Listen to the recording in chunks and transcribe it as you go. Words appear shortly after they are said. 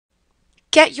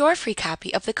Get your free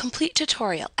copy of the complete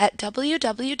tutorial at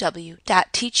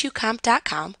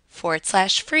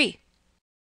www.teachucomp.com/free.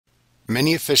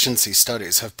 Many efficiency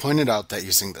studies have pointed out that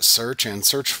using the Search and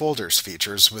Search Folders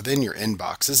features within your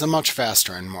inbox is a much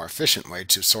faster and more efficient way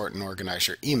to sort and organize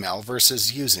your email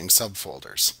versus using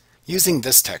subfolders. Using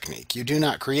this technique, you do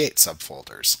not create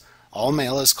subfolders. All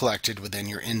mail is collected within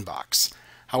your inbox.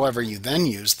 However, you then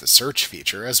use the search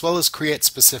feature as well as create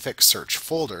specific search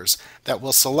folders that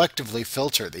will selectively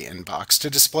filter the inbox to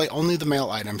display only the mail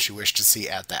items you wish to see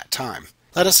at that time.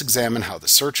 Let us examine how the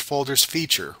Search Folders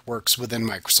feature works within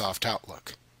Microsoft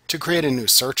Outlook. To create a new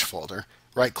search folder,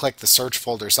 right-click the Search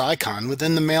Folders icon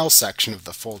within the Mail section of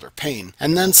the folder pane,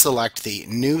 and then select the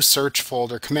New Search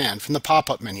Folder command from the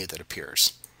pop-up menu that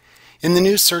appears. In the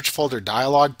New Search Folder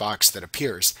dialog box that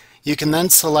appears, you can then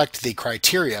select the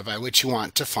criteria by which you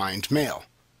want to find mail.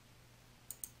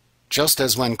 Just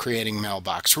as when creating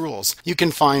mailbox rules, you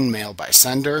can find mail by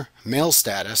sender, mail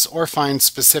status, or find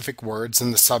specific words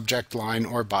in the subject line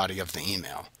or body of the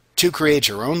email. To create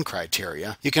your own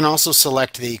criteria, you can also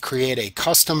select the Create a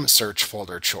Custom Search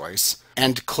Folder choice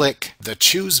and click the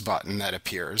Choose button that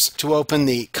appears to open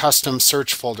the Custom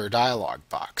Search Folder dialog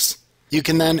box. You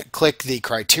can then click the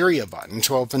Criteria button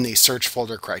to open the Search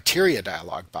Folder Criteria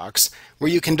dialog box,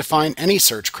 where you can define any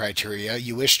search criteria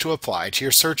you wish to apply to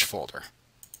your search folder.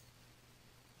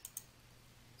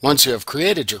 Once you have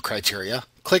created your criteria,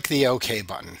 click the OK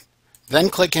button. Then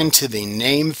click into the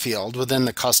Name field within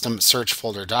the Custom Search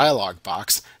Folder dialog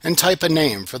box and type a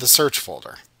name for the search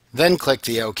folder. Then click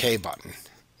the OK button.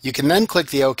 You can then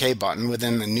click the OK button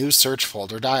within the New Search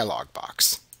Folder dialog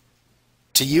box.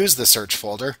 To use the search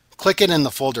folder, click it in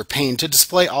the folder pane to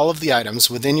display all of the items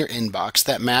within your inbox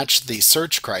that match the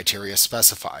search criteria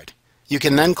specified. You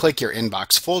can then click your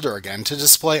inbox folder again to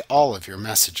display all of your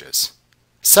messages.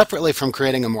 Separately from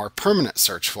creating a more permanent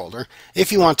search folder,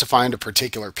 if you want to find a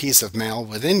particular piece of mail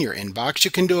within your inbox,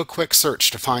 you can do a quick search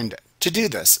to find it. To do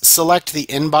this, select the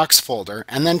inbox folder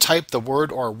and then type the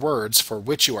word or words for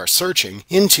which you are searching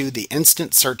into the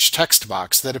instant search text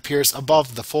box that appears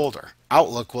above the folder.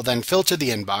 Outlook will then filter the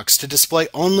inbox to display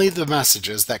only the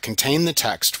messages that contain the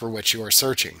text for which you are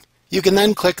searching. You can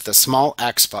then click the small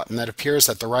X button that appears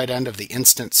at the right end of the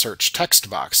instant search text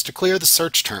box to clear the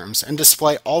search terms and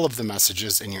display all of the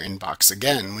messages in your inbox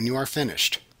again when you are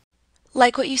finished.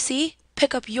 Like what you see?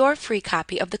 Pick up your free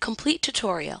copy of the complete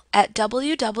tutorial at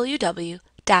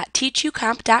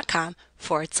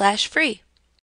www.teachucomp.com/free.